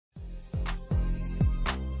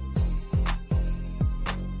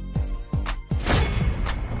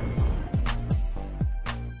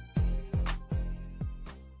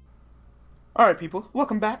All right, people,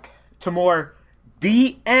 welcome back to more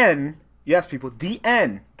DN. Yes, people,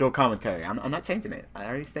 DN Duel Commentary. I'm not changing it. I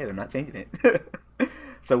already stated I'm not changing it.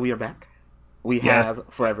 So we are back. We have Yes.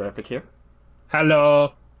 4evrEpic here.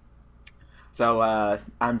 Hello. So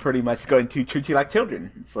I'm pretty much going to treat you like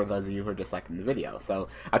children for those of you who are just liking the video. So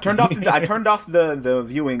I turned off the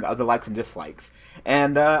viewing of the likes and dislikes,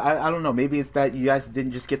 and I don't know, maybe it's that you guys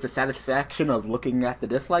didn't just get the satisfaction of looking at the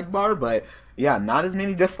dislike bar, but yeah, not as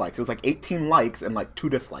many dislikes. It was like 18 likes and like 2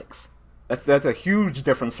 dislikes. That's a huge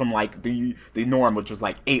difference from like the norm, which was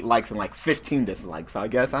like 8 likes and like 15 dislikes. So I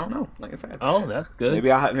guess I don't know. Like I said, Oh, that's good. maybe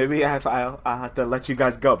I'll have to let you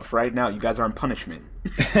guys go. But for right now, you guys are on punishment.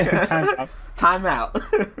 Time out. Time out.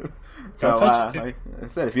 So Don't touch it too. like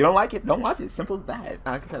I said, if you don't like it, don't watch it. Simple as that.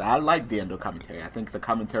 Like I said, I like the Endo commentary. I think the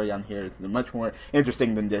commentary on here is much more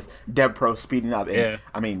interesting than just Dev Pro speeding up. And Yeah.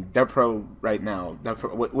 I mean, Dev Pro right now.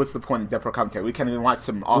 What's the point of Dev Pro commentary? We can't even watch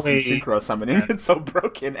some awesome Wait. synchro summoning. It's so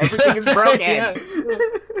broken. Everything is broken. Yeah.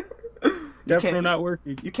 You Definitely can't. not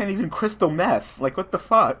working. You can't even crystal meth. Like what the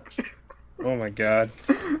fuck? Oh my god.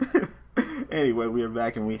 Anyway, we are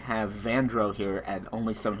back and we have Vandro here at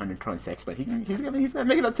only 726, but he's gonna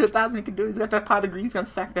make it up to 1,000. He can do. He's got that pot of grease. He's gonna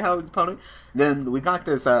sack the hell out of his opponent. Then we got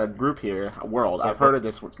this group here, World. I've heard of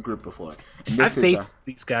this group before. And I've this is faced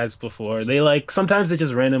these guys before. They sometimes they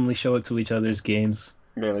just randomly show it to each other's games.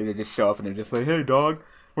 really they just show up and they're just like, "Hey, dog,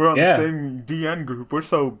 we're on the Yeah. same DN group. We're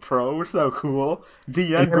so pro. We're so cool. And DN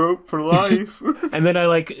then, group for life." and then I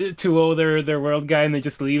like 2-0 their world guy and they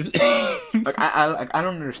just leave. Like I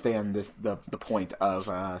don't understand the point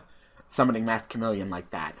of summoning Mass Chameleon like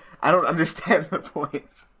that. I don't understand the point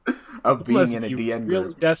of being Must in a be DN really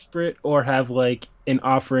group. desperate or have like an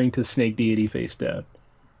offering to Snake Deity face down.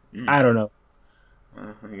 Mm. I don't know.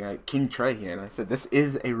 We got King Trey here, and I said this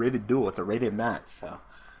is a rated duel. It's a rated match, so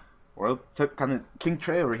World took kind of King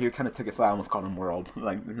Trey over here kind of took it slow. I almost called him World.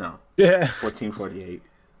 Like no, Yeah. 1448.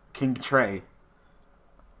 King Trey.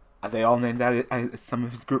 Are they all named that? Some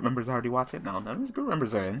of his group members already watch it. No, none of his group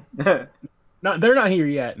members are in. They're No, they're not here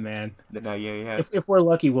yet, man. not here yet. If we're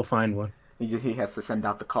lucky, we'll find one. He has to send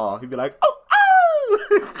out the call. He'd be like, "Oh,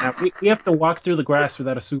 oh!" Now, we have to walk through the grass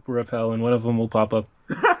without a super repel, and one of them will pop up.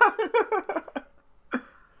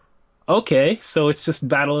 Okay, so it's just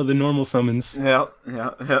battle of the normal summons. Yeah, yeah,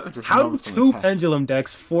 yeah. Just How do normal summon two attack. pendulum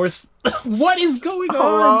decks force? What is going on?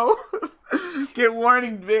 Hello? Get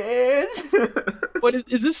warning, bitch! What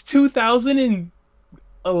is this 2011?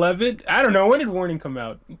 I don't know. When did Warning come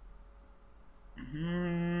out?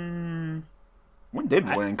 Hmm. When did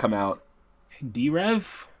I, warning come out?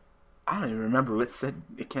 D-Rev? I don't even remember what set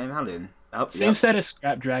it came out in. Oh, Same yep, set as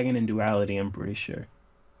Scrap Dragon and Duality, I'm pretty sure.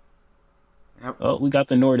 yep, Oh, we got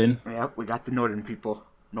the Norden. yep. We got the Northern people.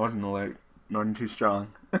 Northern alert. Northern too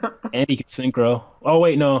strong. It And he can synchro. Oh,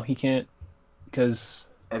 wait, no, he can't. Because,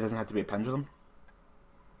 doesn't have to be a pendulum.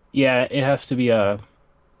 yeah, it has to be a.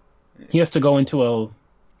 He has to go into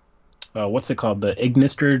what's it called? The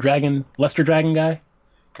Ignister Dragon, Luster Dragon guy.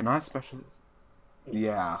 Cannot special.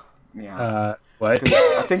 Yeah, yeah. What?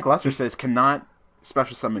 Because I think Lester says cannot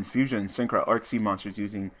special summon fusion, synchro, or Xyz monsters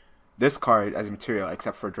using this card as a material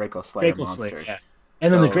except for Draco Slayer Draco Slayer, monster. yeah.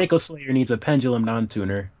 And then the So Draco Slayer needs a pendulum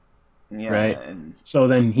non-tuner, yeah, right? and So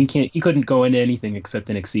then he couldn't go into anything except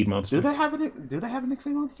an Exceed monster. do they have an Xyz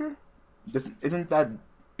monster? Isn't that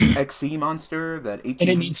XC monster that And it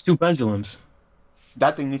 18 needs two pendulums.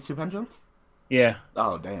 that thing needs 2 pendulums? Yeah.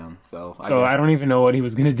 Oh damn! So I So guess I don't even know what he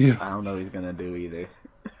was gonna do. I don't know what he's gonna do either.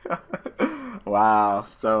 Wow.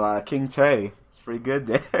 So King Trey, it's pretty good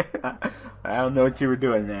there. I don't know what you were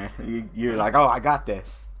doing there. You're like, oh, I got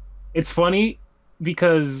this. It's funny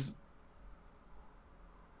because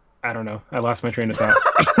I don't know. I lost my train of thought.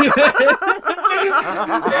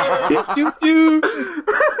 Choo choo.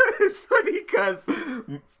 It's funny because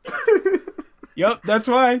Yep, that's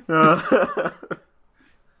why.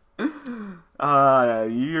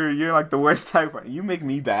 you're like the worst type. You make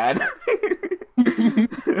me bad.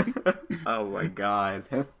 Oh my god.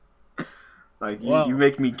 Like you Well,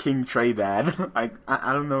 make me King Trey bad. Like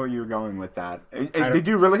I don't know where you're going with that. I don't, Did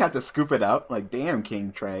you really have to scoop it up? Like damn,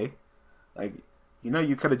 King Trey. Like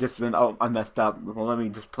you could have just been, oh, I messed up. Well, let me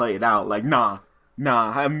just play it out. Like nah,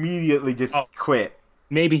 nah. I immediately just oh, quit.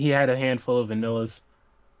 maybe he had a handful of vanillas.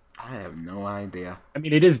 I have no idea. I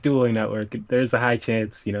mean, it is dueling network. There's a high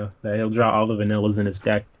chance, that he'll draw all the vanillas in his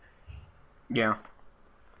deck. Yeah,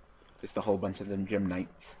 just a whole bunch of them gym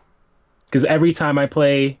knights. Because every time I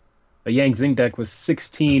play a Yang Zing deck with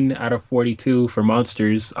 16 out of 42 for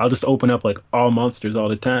monsters, I'll just open up like all monsters all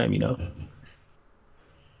the time. All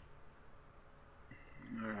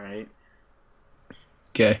right.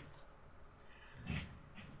 Okay.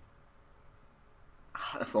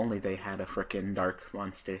 If only they had a freaking dark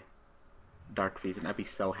monster. Dark Fusion. I'd be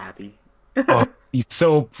so happy. Oh, he's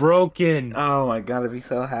so broken. Oh my god, I'd be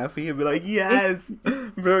so happy. I'd be like, They, yes!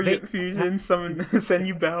 Brilliant they Fusion, summon, send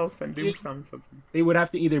Yubel, send him something. They would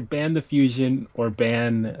have to either ban the fusion or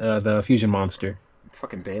ban the fusion monster.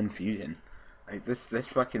 Fucking ban Fusion. Like, this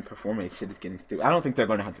fucking performance shit is getting stupid. I don't think they're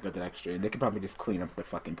gonna have to go to that extreme. They could probably just clean up the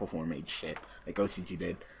fucking performance shit, like OCG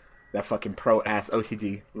did. That fucking pro-ass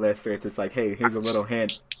OCG list where it's just like, hey, here's a little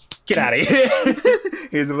hint. Get out of here.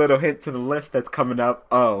 Here's a little hint to the list that's coming up.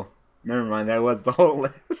 Oh, never mind, that was the whole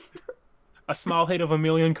list. A small hit of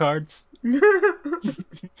 1,000,000 cards.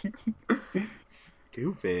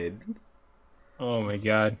 Stupid. Oh my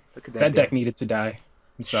god. Look at That deck needed to die.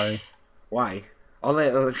 I'm sorry. Why? All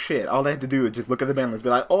that shit. All they had to do is just look at the ban list, be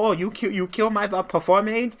like, "Oh, you kill my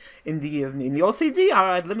performance in the OCG. All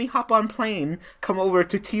right, let me hop on plane, come over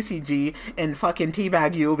to TCG, and fucking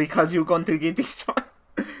teabag you because you're going to get destroyed."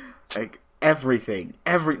 Like everything,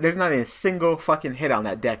 there's not a single fucking hit on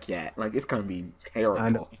that deck yet. Like it's gonna be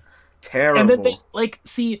terrible, terrible. And then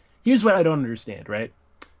see, here's what I don't understand, right?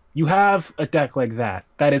 You have a deck like that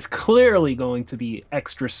is clearly going to be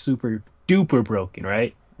extra super duper broken,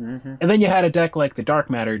 right? Mm-hmm. And then you had a deck like the Dark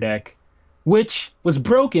Matter deck, which was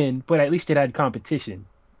broken, but at least it had competition.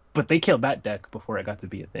 But they killed that deck before it got to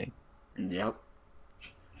be a thing. Yep.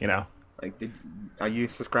 You know? Like, are you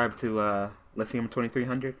subscribed to Lithium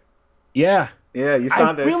 2300? Yeah. Yeah, you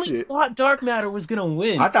saw that shit. I really thought Dark Matter was gonna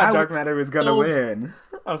win. I thought Dark Matter was gonna win.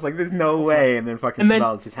 I was like, there's no way. And then fucking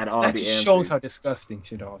Shadow's just had all the answers. That shows how disgusting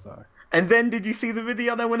Shadows are. And then, did you see the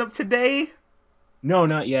video that went up today? No,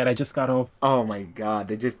 not yet. I just got home. Oh my god,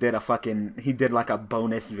 they just did he did like a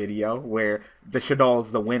bonus video where the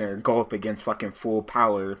Shadow's the winner go up against fucking full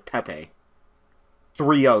power PeePee.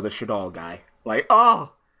 3-0 the Shadow guy. Like,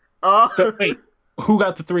 Wait, who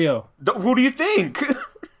got the 3-0? Who do you think?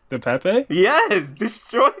 The PeePee? Yes,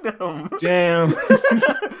 destroyed him. Damn.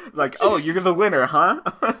 Like, oh, you're the winner, huh?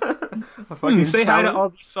 Say hi to all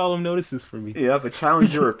these solemn notices for me. Yeah, if a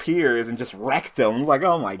challenger appears and just wrecked him, like,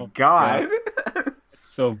 oh my god. It's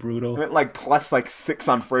so brutal. Went like plus like 6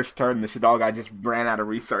 on first turn, and the Shadow guy just ran out of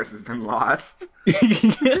resources and lost.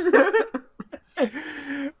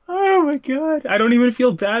 Oh my god. I don't even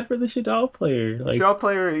feel bad for the Shadow player. Like, Shadow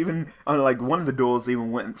player even on like one of the duels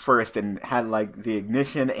even went first and had like the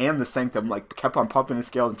ignition and the sanctum, like kept on pumping his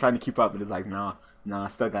scales and trying to keep up, but it's like, nah, I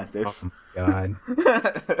still got this. Oh my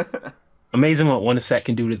god. Amazing what one set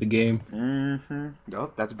can do to the game. Mm-hmm.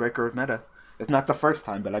 Nope, that's Breaker of Meta. It's not the first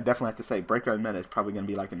time, but I definitely have to say Breaker of Meta is probably going to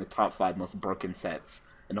be like in the top 5 most broken sets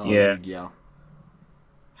in all of Yu-Gi-Oh.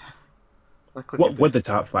 What would the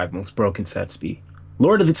top 5 most broken sets be?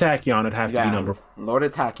 Lord of the Tachyon would have to be number 1. Lord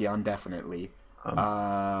of Tachyon, definitely.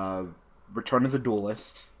 Return of the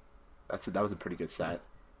Duelist. That was a pretty good set.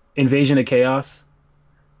 Invasion of Chaos.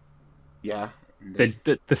 Yeah.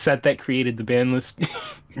 The set that created the ban list.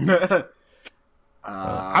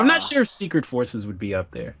 I'm not sure if Secret Forces would be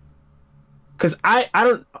up there. Because I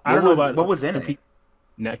don't know about what was in it.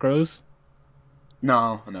 Necros.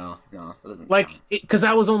 No. Like, because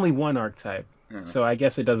that was only one archetype, so I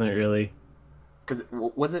guess it doesn't really. Because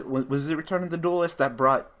was it Return of the Duelist that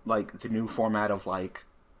brought like the new format of like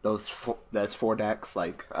those 4 decks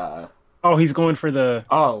like Oh, he's going for the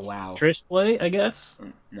Trish play, I guess.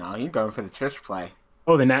 No, he's going for the Trish play.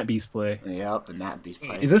 Oh, the Nat Beast play. Yep, the Nat Beast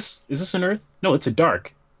play. Is this an Earth? No, it's a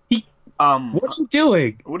Dark. What are you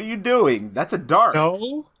doing? What are you doing? That's a Dark.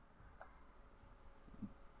 No.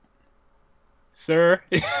 Sir?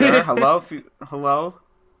 Sir, hello? Hello?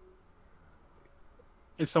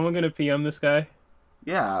 Is someone going to PM this guy?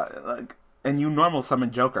 Yeah, like, and you normal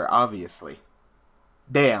summon Joker, obviously.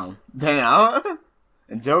 Damn. And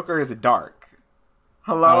Joker is a Dark.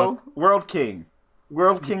 Hello? World King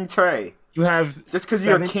Trey. You have just because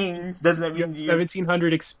you're a king doesn't mean you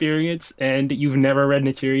 1700 experience and you've never read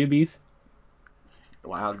Naturia Beast?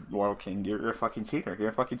 Wow, World King, you're a fucking cheater. You're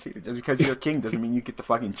a fucking cheater. Just because you're a king doesn't mean you get to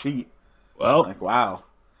fucking cheat. Well, like, wow.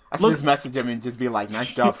 I should just message him and just be like,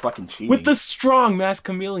 nice job fucking cheating. With the strong Mass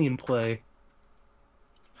Chameleon play.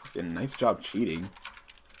 Fucking nice job cheating.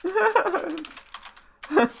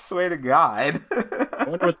 I swear to God. I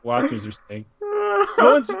wonder what the watchers are saying.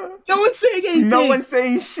 No one's saying anything. No one's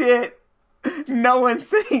saying shit. No one's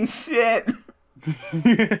saying shit.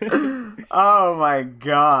 Oh my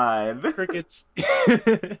God. Crickets.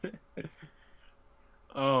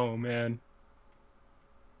 Oh man.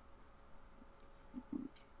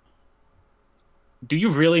 Do you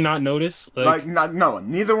really not notice? Like no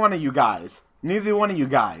one. Neither one of you guys. You're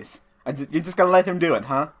just gonna let him do it,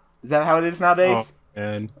 huh? Is that how it is nowadays? Oh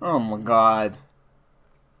man. Oh my God.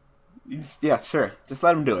 Yeah, sure. Just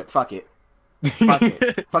let him do it. Fuck it. Fuck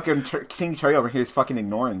it. Fucking King Trey over here is fucking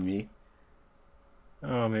ignoring me.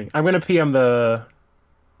 Oh man, I'm gonna PM the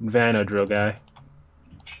Vanadro guy.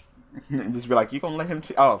 And just be like, you gonna let him?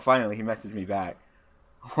 Oh, finally, he messaged me back.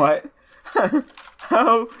 What?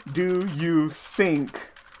 How do you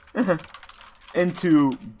sink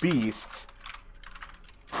into Beast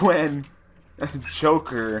when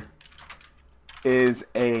Joker is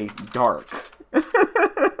a dark?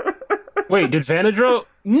 Wait, did Vanadro?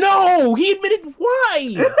 No, he admitted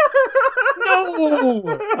why. No.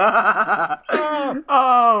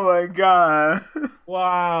 Oh my god.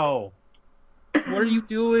 Wow. What are you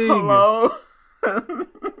doing? Hello?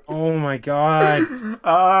 Oh my god.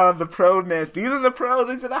 Ah, the proness. These are the pros.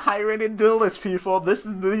 These are the high-rated duelist people. These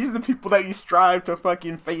are the people that you strive to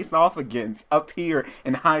fucking face off against up here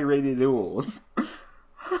in high-rated duels.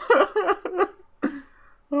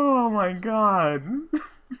 Oh my god.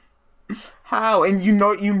 How? And you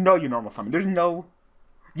normal summon. There's no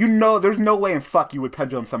way in fuck you would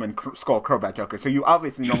pendulum summon Skull Crobat Joker. So you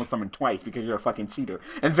obviously normal summon twice because you're a fucking cheater.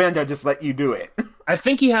 And Vanda just let you do it. I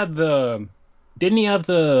think he had the. Didn't he have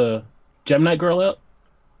the Gem Knight Girl out?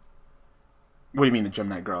 What do you mean the Gem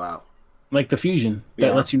Knight Girl out? Like the fusion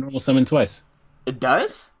that lets you normal summon twice. It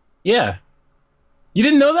does? Yeah. You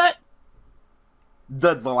didn't know that?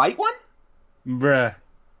 The light one? Bruh.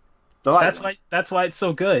 The light one. That's why it's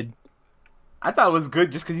so good. I thought it was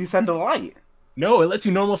good just because you send a light. No, it lets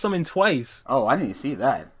you normal summon twice. Oh, I need to see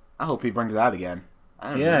that. I hope he brings that again.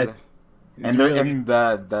 I don't know. And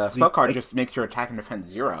the spell card just makes your attack and defense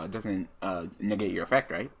 0. It doesn't negate your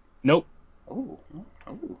effect, right? Nope. Oh.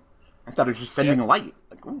 I thought it was just sending a light.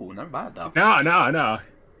 Like, ooh, not bad though. No.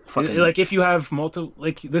 Like if you have multiple,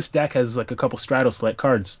 like this deck has like a couple Straddle Select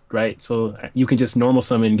cards, right? So you can just normal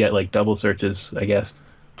summon and get like double searches, I guess.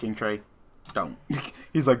 King Trey, don't.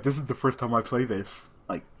 He's like, this is the first time I play this.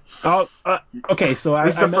 Like, oh, okay. So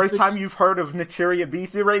this is the first time you've heard of Naturia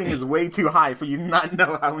Beast. Your rating is way too high for you to not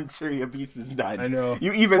know how Naturia Beast is done. I know.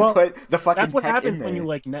 You even put the fucking that's what tech happens in there. when you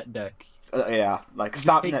like net deck. Yeah, like You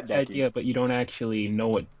stop just take net the decking. idea, but you don't actually know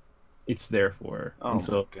what it's there for. Oh and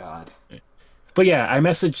so, my god. But yeah, I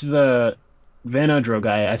messaged the Vanadro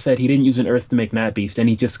guy. I said he didn't use an Earth to make Nat Beast, and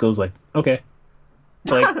he just goes like, "Okay."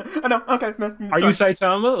 Like, I know. Okay. No, are you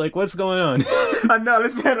Saitama? Like, what's going on? I know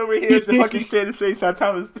this man over here is the fucking straight to face.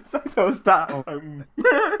 Saitama, stop.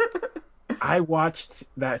 I watched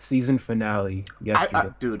that season finale yesterday.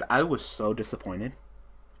 Dude, I was so disappointed.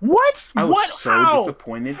 What? I was so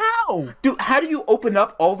disappointed. How? Dude, how do you open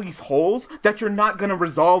up all these holes that you're not gonna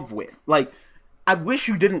resolve with? Like, I wish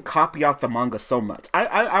you didn't copy out the manga so much.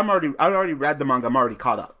 I already read the manga. I'm already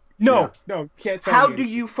caught up. No, can't tell me. How do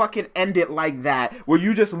you fucking end it like that, where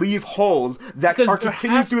you just leave holes that are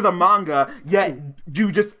continuing through the manga, yet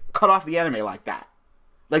you just cut off the anime like that?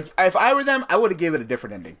 Like, if I were them, I would have gave it a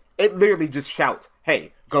different ending. It literally just shouts,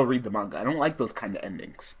 hey, go read the manga. I don't like those kind of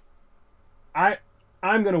endings. I'm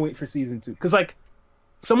gonna wait for season 2. Because, like,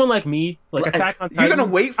 someone like me, like Attack on Titan... You're gonna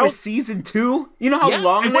wait for season 2? You know how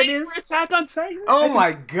long that is? For Attack on Titan? Oh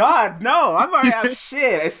my god, no! I'm already out of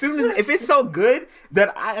shit. As soon as if it's so good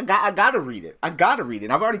that I gotta read it. I gotta read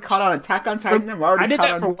it. I've already caught on Attack on Titan. I did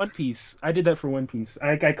that for One Piece. I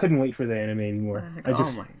couldn't wait for the anime anymore.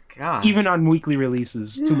 Oh my god! Even on weekly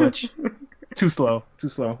releases, too much, too slow.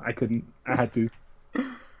 I couldn't. I had to.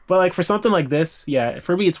 But like for something like this, yeah,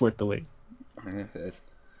 for me it's worth the wait.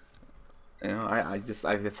 You know, I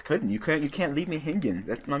just couldn't. You can't leave me hanging.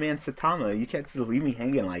 That's my man Satama. You can't just leave me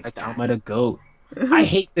hanging like that. Satama the goat. I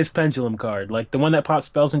hate this pendulum card. Like the one that pops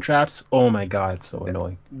spells and traps. Oh my god, it's so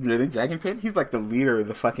annoying. Really, Dragon Pit? He's like the leader of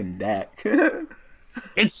the fucking deck.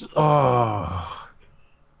 It's I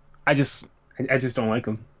just don't like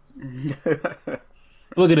him.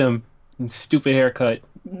 Look at him, stupid haircut.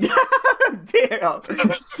 Damn.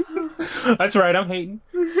 That's right. I'm hating.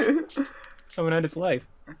 Coming at his life.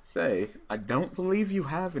 Say, I don't believe you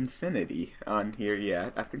have Infinity on here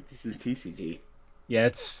yet. I think this is TCG. Yeah,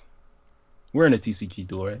 we're in a TCG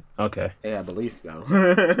duel, right? Okay. Yeah, I believe so.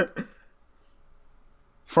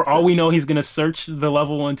 For all we know, he's gonna search the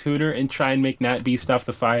level 1 tuner and try and make Nat Beast off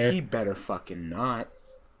the fire. He better fucking not.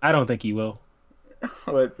 I don't think he will.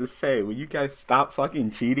 What to say? Will you guys stop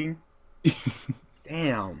fucking cheating?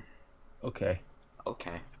 Damn. Okay.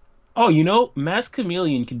 Oh, you know, Mass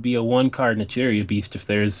Chameleon could be a 1-card Naturia Beast if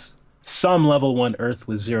there's some level 1 Earth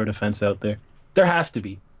with 0 defense out there. There has to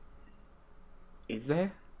be. Is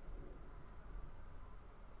there?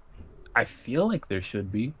 I feel like there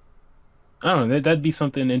should be. I don't know. That'd be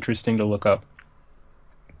something interesting to look up.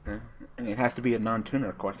 And it has to be a non-tuner,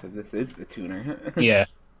 of course, as this is the tuner. Yeah.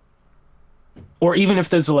 Or even if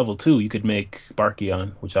there's a level 2, you could make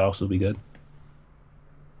Barkion, which would also be good.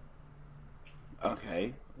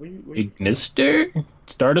 Okay. Ignister?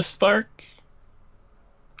 Stardust Spark?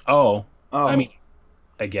 Oh, I Oh, mean,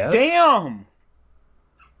 I guess. damn!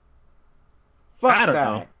 I Fuck don't know.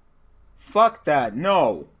 that. Fuck that.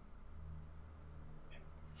 No.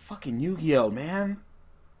 Fucking Yu-Gi-Oh, man.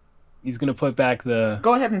 He's gonna put back the.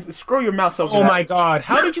 Go ahead and scroll your mouse over Oh that. my God!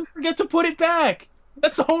 How did you forget to put it back?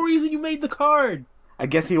 That's the whole reason you made the card. I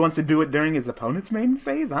guess he wants to do it during his opponent's main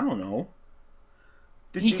phase? I don't know.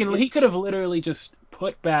 He could have literally just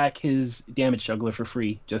put back his damage juggler for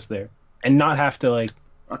free just there, and not have to like.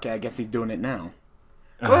 Okay, I guess he's doing it now.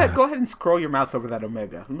 Uh, Go ahead and scroll your mouse over that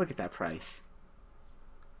Omega. Look at that price.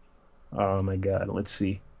 oh my God! Let's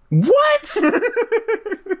see. What?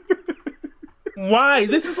 Why?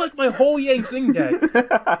 This is like my whole Yang Sing deck.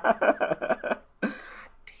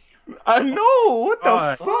 I know. What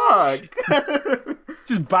God. the fuck?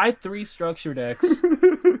 Just buy 3 structure decks,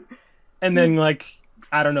 and then like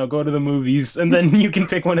I don't know, go to the movies, and then you can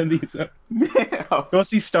pick one of these up. Yeah. Go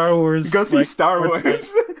see Star Wars. Go see like, Star Wars.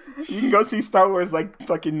 You can go see Star Wars like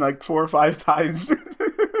fucking like 4 or 5 times.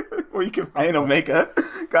 Or you can buy an Omega.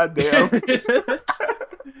 God damn.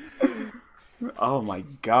 Oh my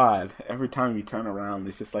god. Every time you turn around,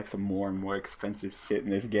 there's just like some more and more expensive shit in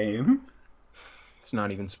this game. It's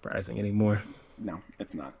not even surprising anymore. No,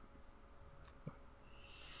 it's not.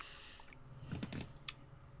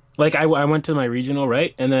 Like I went to my regional,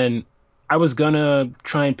 right? And then I was gonna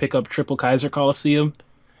try and pick up Triple Kaiser Coliseum.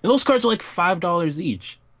 And those cards are like $5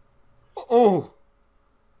 each. Oh.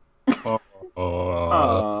 A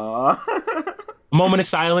moment of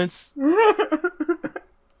silence.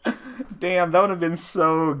 Damn, that would have been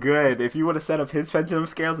so good if you would have set up his pendulum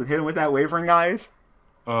scales and hit him with that wavering eyes.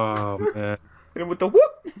 Oh man. Hit him with the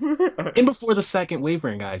whoop. And before the second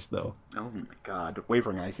wavering eyes though. Oh my god,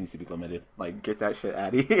 wavering eyes needs to be limited. Like, get that shit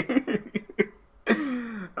out of here.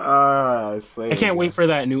 I can't wait for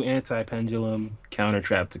that new anti-pendulum counter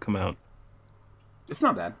trap to come out. It's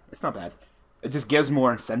not bad. It's not bad. It just gives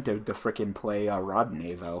more incentive to frickin' play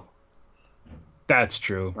Rodney, though. That's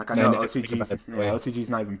true. Like, I know didn't think about it that way. OCG's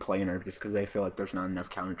not even playing her just because they feel like there's not enough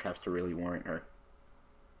counter traps to really warrant her.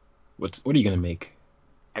 What are you gonna make?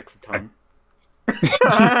 Exoton.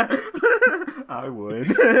 I would.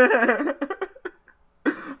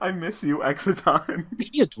 I miss you, Exoton.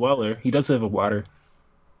 Maybe a Dweller. He does have a water.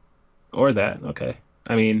 Or that. Okay.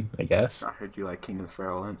 I mean, I guess. I heard you like King of the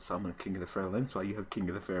Pharaoh Imps, so I'm gonna King of the Pharaoh Imps while you have King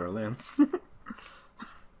of the Pharaoh Imps.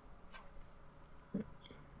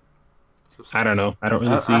 I don't know. I don't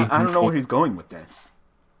really see. I don't know where he's going with this.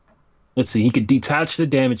 Let's see. He could detach the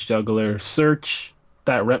damage juggler, search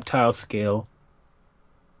that reptile scale,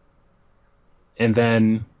 and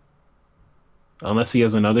then, unless he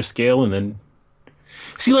has another scale, and then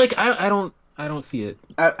see, like I don't see it.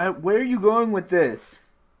 Where are you going with this?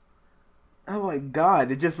 Oh my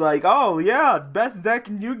god! It's just like, oh yeah, best deck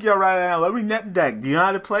in Yu-Gi-Oh right now. Let me net deck. Do you know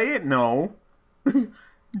how to play it? No.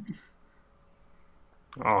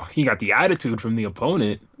 Oh, he got the attitude from the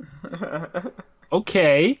opponent.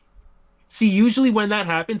 Okay. See, usually when that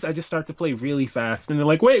happens, I just start to play really fast, and they're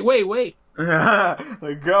like, "Wait, wait, wait!"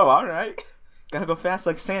 Like, go, all right. Gotta go fast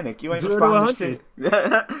like Sonic. You ain't 0 to 100.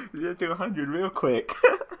 0 to 100 real quick.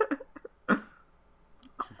 Oh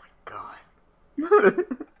my god.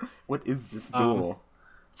 What is this duel?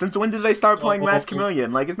 Since when did they start playing Mass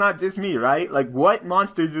Chameleon? Like, it's not just me, right? Like, what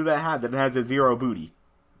monster do they have that has a 0 booty?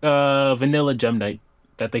 Vanilla Gem Knight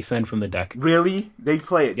that they send from the deck. Really? They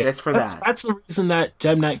play it just for that? That's the reason that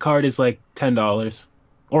Gem Knight card is like $10.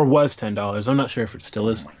 Or was $10. I'm not sure if it still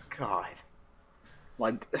is. Oh my god.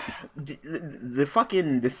 Like, the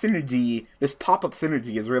synergy, this pop-up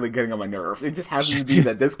synergy is really getting on my nerves. It just happens to be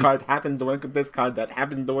that this card happens to work with this card that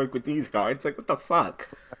happens to work with these cards. Like, what the fuck?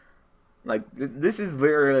 Like, this is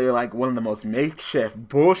literally, like, one of the most makeshift,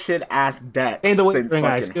 bullshit-ass decks And the way since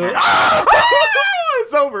fucking...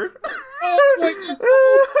 It's over! Oh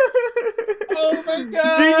my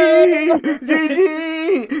god! GG!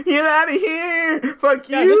 GG! Get out of here! Fuck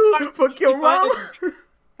you! Fuck your mom!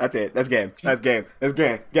 That's it. That's game. That's game. That's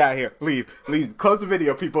game. Get out of here. Leave. Leave. Close the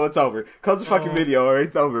video, people. It's over. Close the fucking video or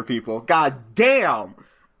it's over, people. God damn!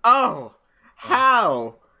 Oh!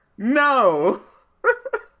 How? No!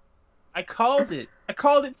 I called it. I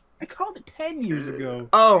called it 10 years ago.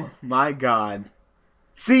 Oh my god.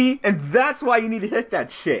 See? And that's why you need to hit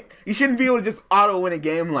that shit. You shouldn't be able to just auto-win a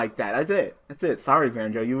game like that. That's it. That's it. Sorry,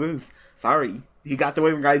 Banjo. You lose. Sorry. He got the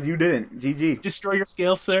waving guys, you didn't. GG. Destroy your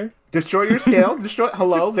scale, sir. Destroy your scale.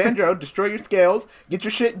 Hello, Vandro. Destroy your scales. Get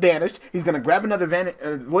your shit banished. He's gonna grab another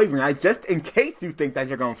wavering eyes just in case you think that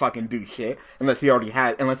you're gonna fucking do shit. Unless he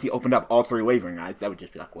opened up all 3 wavering eyes. That would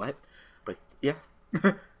just be like, what? But yeah.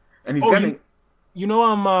 And he's gonna. You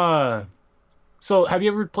know, so have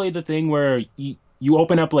you ever played the thing where you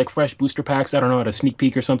open up like fresh booster packs? I don't know, at a sneak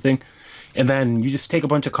peek or something, and then you just take a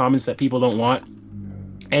bunch of commons that people don't want,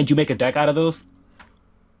 and you make a deck out of those.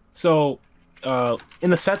 So.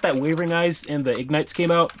 In the set that Wavering Eyes and the Ignites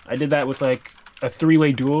came out, I did that with like a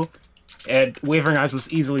 3-way duel, and Wavering Eyes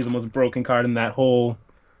was easily the most broken card in that whole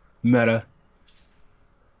meta.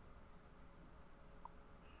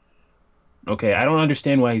 Okay, I don't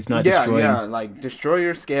understand why he's not destroying. Yeah, like destroy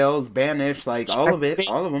your scales, banish, like all of it,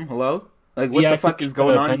 all of them. Hello, like what the fuck is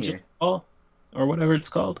going on here? Or whatever it's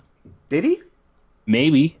called. Did he?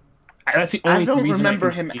 Maybe. That's the only reason I don't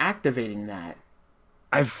remember him activating that.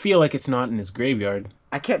 I feel like it's not in his graveyard.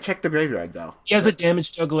 I can't check the graveyard, though. He has a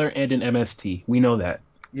Damage Juggler and an MST. We know that.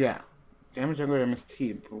 Yeah. Damage Juggler,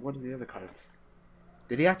 MST. But what are the other cards?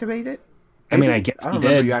 Did he activate it? I mean, I guess he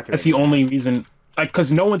did. That's the only reason.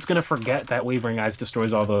 Because no one's going to forget that Wavering Eyes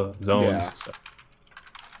destroys all the zones. Yeah. So.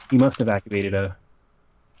 He must have activated a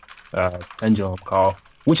Pendulum Call,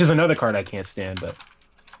 which is another card I can't stand, but...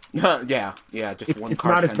 yeah, just one card. It's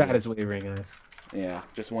not as bad as Wavering Eyes. Yeah,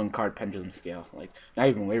 just 1 card pendulum scale. Like, not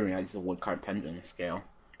even Wavering Eyes is a 1 card pendulum scale.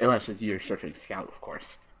 Unless it's you're searching scout, of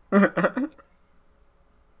course. I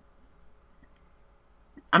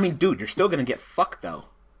mean, dude, you're still gonna get fucked, though.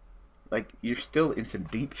 Like, you're still in some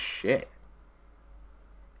deep shit.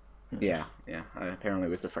 Yeah. Apparently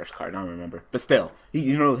it was the first card, I don't remember. But still,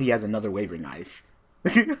 you know he has another Wavering Eyes.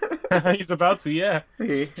 He's about to, yeah.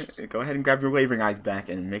 Go ahead and grab your Wavering Eyes back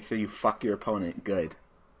and make sure you fuck your opponent good.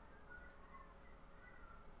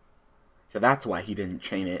 So that's why he didn't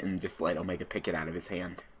chain it and just let Omega pick it out of his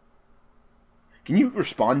hand. Can you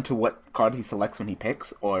respond to what card he selects when he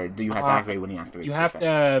picks, or do you have to activate when he activates? You have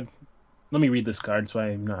to... let me read this card so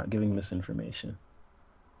I'm not giving misinformation.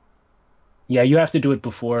 Yeah, you have to do it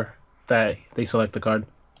before that they select the card.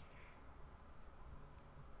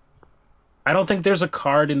 I don't think there's a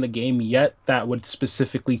card in the game yet that would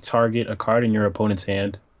specifically target a card in your opponent's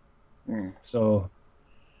hand. So...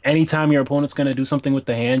 anytime your opponent's going to do something with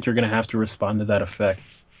the hand, you're going to have to respond to that effect.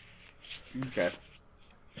 Okay.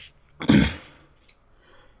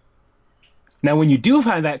 Now, when you do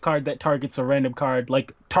find that card that targets a random card,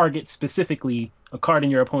 like target specifically a card in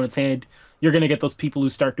your opponent's hand, you're going to get those people who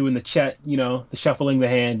start doing the chet, you know, the shuffling the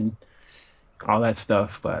hand and all that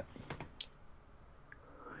stuff, but...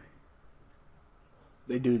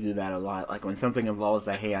 they do that a lot. Like, when something involves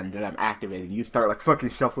the hand that I'm activating, you start, like, fucking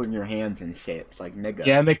shuffling your hands and shit. It's like, nigga.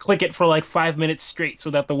 Yeah, and they click it for, like, 5 minutes straight so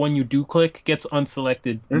that the one you do click gets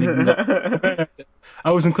unselected.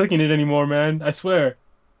 I wasn't clicking it anymore, man. I swear.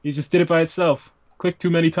 You just did it by itself. Clicked too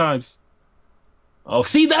many times. Oh,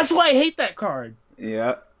 see, that's why I hate that card.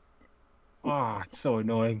 Yeah. Ah, it's so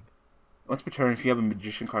annoying. Once per turn, if you have a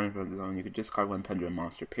Magician card in front of the zone, you could discard 1 Pendulum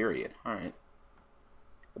monster, period. Alright.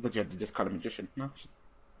 I thought you had to discard a Magician. No, just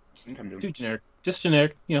Pendulum. Too generic. Just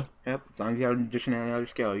generic, you know. Yep, as long as you have a Magician and another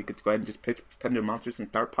scale, you could go ahead and just pick Pendulum monsters and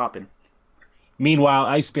start popping. Meanwhile,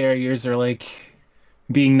 Ice Barriers are like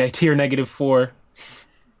being tier -4.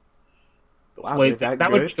 Wow, wait, that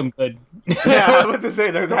good? Would make them good. Yeah, I was about to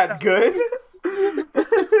say they're that good.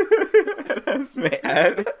 That's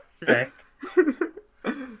mad. Okay.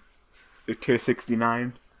 They're tier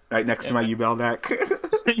 69, right next to my Yubel deck.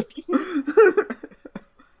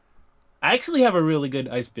 I actually have a really good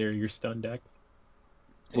Ice Barrier stun deck.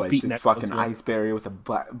 What, just fucking Ice Barrier with a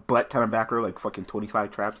butt ton of back row, like fucking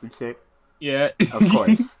 25 traps and shit? Yeah. Of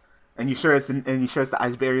course. And you sure it's the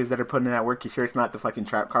Ice Barriers that are putting in that work? You sure it's not the fucking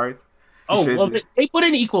trap cards? Well, they put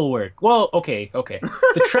in equal work. Well, okay.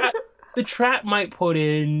 The trap might put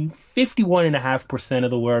in 51.5%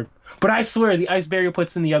 of the work, but I swear the Ice Barrier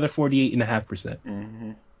puts in the other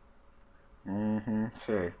 48.5%.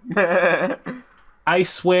 Sure. I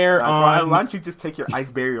swear. Why don't you just take your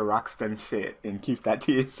Ice Barrier rock stun shit and keep that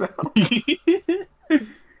to yourself?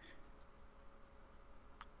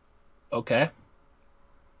 Okay.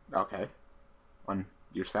 Okay. On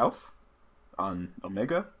yourself? On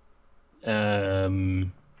Omega?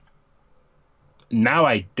 Now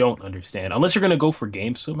I don't understand. Unless you're gonna go for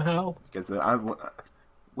games somehow. Because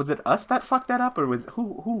was it us that fucked that up, or was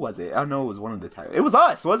who was it? I know it was one of the titles. It was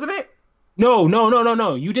us, wasn't it? No.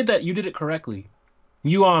 You did that. You did it correctly.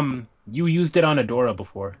 You used it on Adora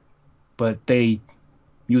before, but they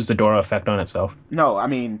used the Dora effect on itself. No, I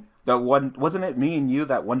mean wasn't it me and you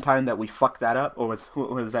that one time that we fucked that up, or was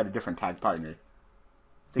that a different tag partner?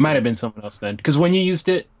 Might have been someone else then, because when you used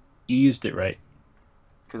it right.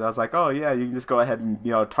 Because I was like, oh yeah, you can just go ahead and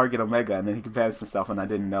target Omega, and then he can vanish himself, and I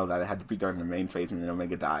didn't know that it had to be during the main phase, and then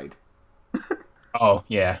Omega died. Oh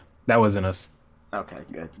yeah, that wasn't us. Okay,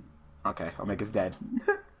 good. Okay, Omega's dead.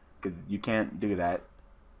 Because you can't do that.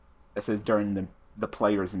 This is during the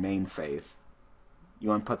player's main phase. You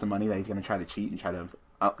want to put some money that he's going to try to cheat and try to...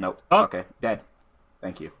 Oh, nope. Oh. Okay, dead.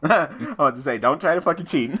 Thank you. I want to say, don't try to fucking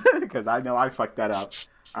cheat, because I know I fucked that up.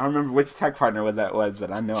 I don't remember which tech partner that was,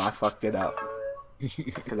 but I know I fucked it up.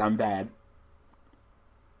 Because I'm bad.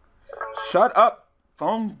 Shut up,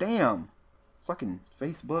 phone. Damn. Fucking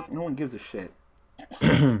Facebook. No one gives a shit.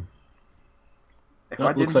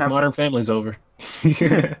 Looks like Modern Family's over.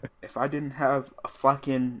 If I didn't have a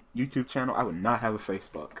fucking YouTube channel, I would not have a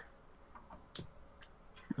Facebook.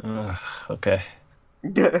 Okay.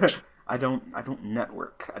 I don't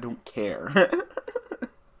network. I don't care.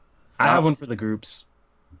 I have one for the groups.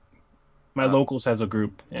 My locals has a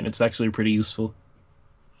group, and it's actually pretty useful.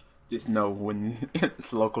 Just know when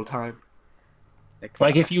it's local time.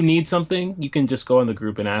 Like if you need something, you can just go on the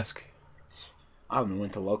group and ask. I haven't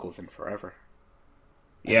went to locals in forever.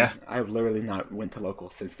 Yeah. I've literally not went to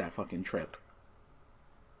locals since that fucking trip.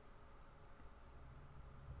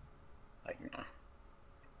 Like,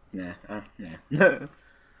 nah.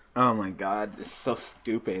 Oh my god, it's so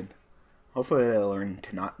stupid. Hopefully they'll learn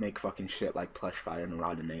to not make fucking shit like Plush Fire and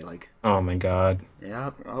Rodney. Like, oh my god.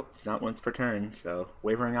 Yep. Oh, it's not once per turn. So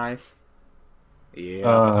Wavering Eyes. Yeah.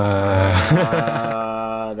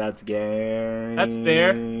 That's game. That's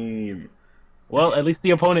fair. Well, at least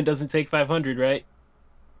the opponent doesn't take 500, right?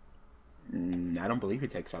 I don't believe he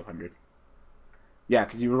takes 500. Yeah,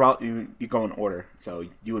 because you go in order, so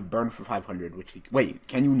you would burn for 500. Wait,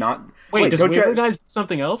 can you not? Wait, does Wavering Eyes do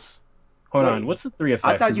something else? Hold on, what's the 3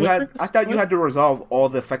 effect? I thought you had to resolve all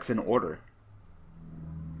the effects in order.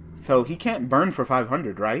 So he can't burn for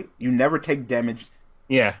 500, right? You never take damage.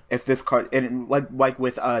 Yeah. If this card, and like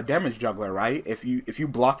with Damage Juggler, right? If you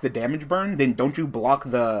block the damage burn, then don't you block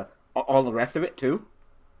all the rest of it too?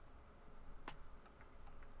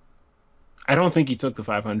 I don't think he took the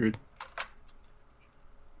 500.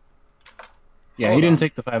 Yeah, he didn't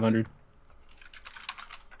take the 500.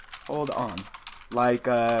 Hold on. Like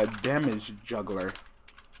Damage Juggler.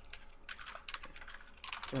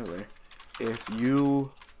 If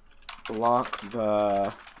you block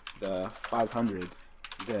the 500,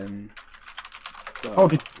 then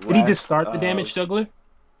did he just start the Damage Juggler?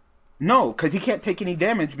 No, because he can't take any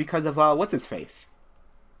damage because of what's his face.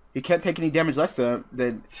 He can't take any damage less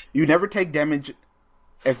than you never take damage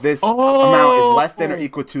if this amount is less than or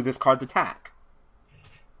equal to this card's attack.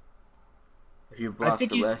 If you block I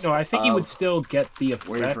think he would still get the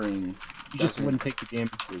effects. You just wouldn't take the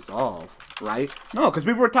damage. Resolve, right? No, because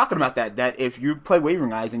we were talking about that if you play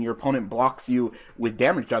Wavering Eyes and your opponent blocks you with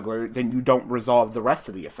Damage Juggler, then you don't resolve the rest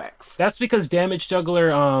of the effects. That's because Damage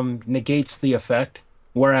Juggler negates the effect,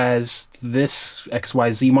 whereas this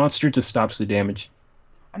XYZ monster just stops the damage.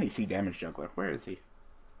 I need to see Damage Juggler. Where is he?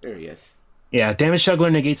 There he is. Yeah, Damage Juggler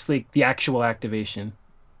negates the actual activation.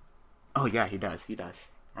 Oh yeah, he does.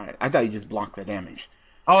 Alright, I thought you just blocked the damage.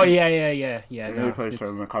 Oh yeah. No, plays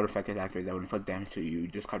from a card effect is activated that would inflict damage to you.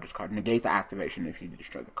 Discard this card. Negate the activation if you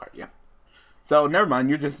destroy the card. Yeah. So never mind.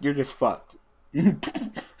 You're just fucked.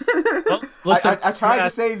 Well, I tried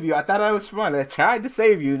to save you. I thought I was smart. I tried to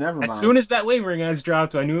save you. Never mind. As soon as that Wavering Eyes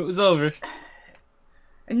dropped, I knew it was over.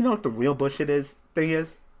 And you know what the real bullshit thing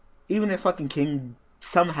is? Even if fucking King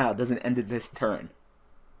somehow doesn't end it this turn,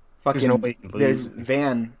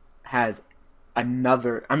 Van has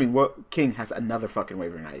another. I mean, King has another fucking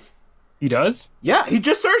Wavering Eyes. He does? Yeah, he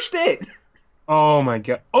just searched it. Oh my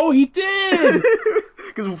god! Oh, he did.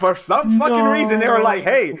 Because for some fucking reason they were like,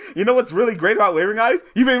 "Hey, you know what's really great about Wavering Eyes?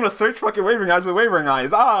 You've been able to search fucking Wavering Eyes with Wavering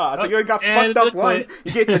Eyes. So you got fucked up once.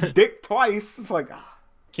 You get the dick twice. It's like,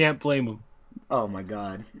 can't blame him. Oh my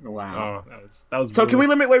god! Wow. Oh, that was. So can we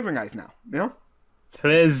limit Wavering Eyes now? You know?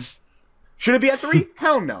 Should it be at 3?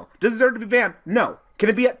 Hell no. Does it deserve to be banned? No. Can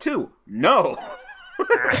it be at 2? No.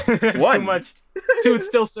 It's 1. Too much. 2, it's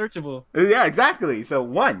still searchable. Yeah, exactly. So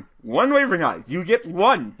 1 Wavering Eyes. You get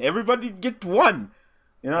 1. Everybody gets 1.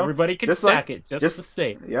 You know, everybody can sack it just the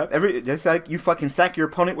same. Yep. Just like you fucking sack your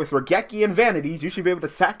opponent with Regeki and Vanities, you should be able to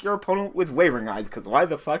sack your opponent with Wavering Eyes. Because why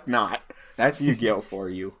the fuck not? That's Yu-Gi-Oh for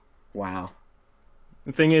you. Wow.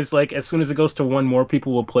 The thing is, like, as soon as it goes to 1, more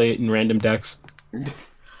people will play it in random decks.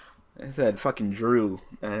 I said fucking Drew,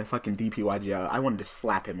 fucking DPYGL. I wanted to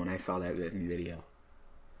slap him when I saw that video.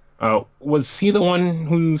 Oh, was he the one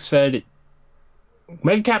who said it?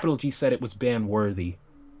 Mega Capital G said it was ban worthy.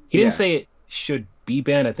 He didn't say it should be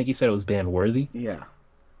banned. I think he said it was ban worthy. Yeah.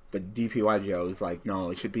 But DPY Joe is like,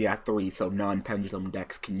 no, it should be at 3 so non-pendulum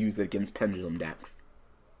decks can use it against pendulum decks.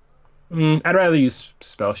 I'd rather use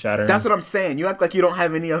Spell That's Shattering. what I'm saying. You act like you don't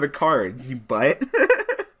have any other cards, you butt.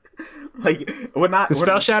 Like, we're not. The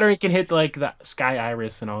Spell Shattering can hit like the Sky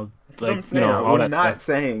Iris and all, That's what I'm like saying. all We're that not stuff.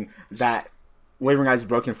 saying that Wavering Eyes is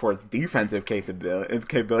broken for its defensive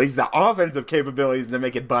capabilities, the offensive capabilities that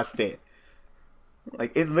make it busted.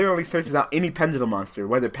 Like, it literally searches out any pendulum monster,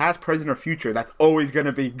 whether past, present, or future. That's always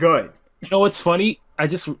gonna be good. You know what's funny? I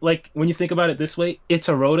just like when you think about it this way, it's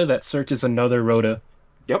a Rhoda that searches another Rhoda.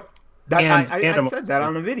 Yep. That And I said that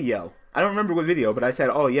on a video. I don't remember what video, but I said,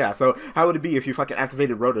 oh yeah, so how would it be if you fucking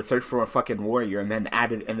activated Rhoda, searched for a fucking warrior, and then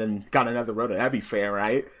added, and then got another Rhoda? That'd be fair,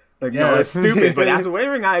 right? Like, no, Yeah. it's stupid, but that's what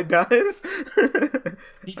Wavering Eye does.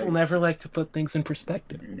 People Like, never like to put things in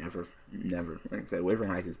perspective. never, never. Like I said,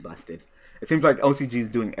 Wavering Eyes is busted. It seems like OCG is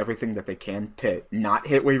doing everything that they can to not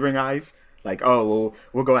hit Wavering Eyes. Like, oh, well,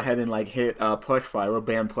 we'll go ahead and like hit Plush Fire, we'll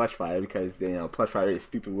ban Plush Fire because Plush Fire is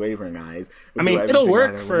stupid Wavering Eyes. I We'll do mean, it'll everything work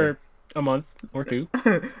either way. for a month or two,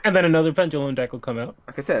 and then another Pendulum deck will come out.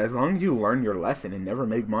 Like I said, as long as you learn your lesson and never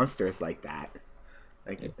make monsters like that.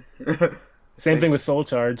 Like, Same thing with Soul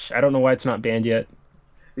Charge. I don't know why it's not banned yet.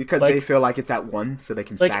 because Like- they feel like it's at 1, so they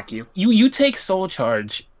can Like sack you. you take Soul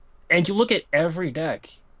Charge, and you look at every deck,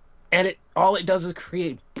 and all it does is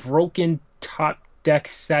create broken top deck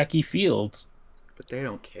sacky fields. But they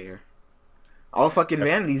don't care. All fucking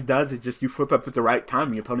Vanities does is just you flip up at the right time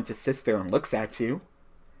and your opponent just sits there and looks at you.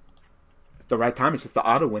 At the right time, it's just the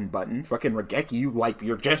auto win button. Fucking Regeki, you wipe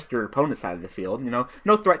your opponent's side of the field,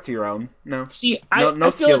 No threat to your own. No. See, No I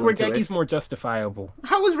feel skill like into Regeki's it. more justifiable.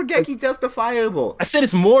 How is Regeki justifiable? I said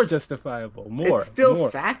it's more justifiable. More. It's still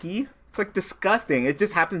more. sacky. It's like disgusting. It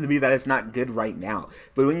just happens to be that it's not good right now.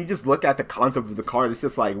 But when you just look at the concept of the card, it's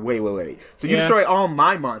just like, wait. So you Yeah. destroy all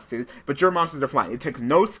my monsters, but your monsters are flying. It takes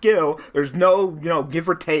no skill. There's no, give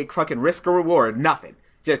or take, fucking risk or reward, nothing.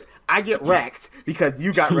 Just, I get wrecked because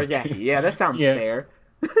you got Regeki. Yeah, that sounds Yeah. fair.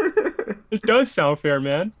 It does sound fair,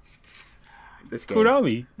 man. This game.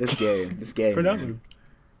 Konami. This game. Konami. Man.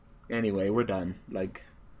 Anyway, we're done. Like,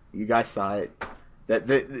 you guys saw it. That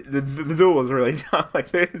the duel was really dumb.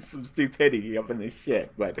 Like, there's some stupidity up in this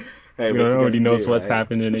shit. But hey, Nobody knows what's right?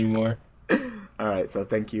 happening anymore. All right, so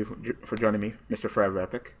thank you for joining me, Mr.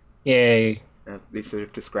 4evrEpic. Yay. Be sure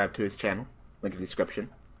to subscribe to his channel. Link in the description.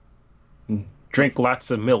 Drink lots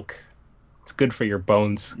of milk. It's good for your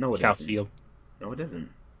bones. No, it Calcium. No, it isn't.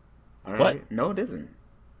 All What? right. No, it isn't.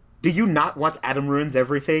 Do you not watch Adam Ruins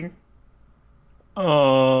Everything?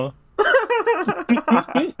 Oh.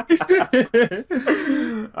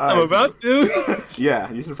 I'm about to.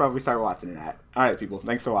 Yeah, you should probably start watching that. All right, people.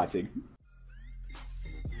 Thanks for watching.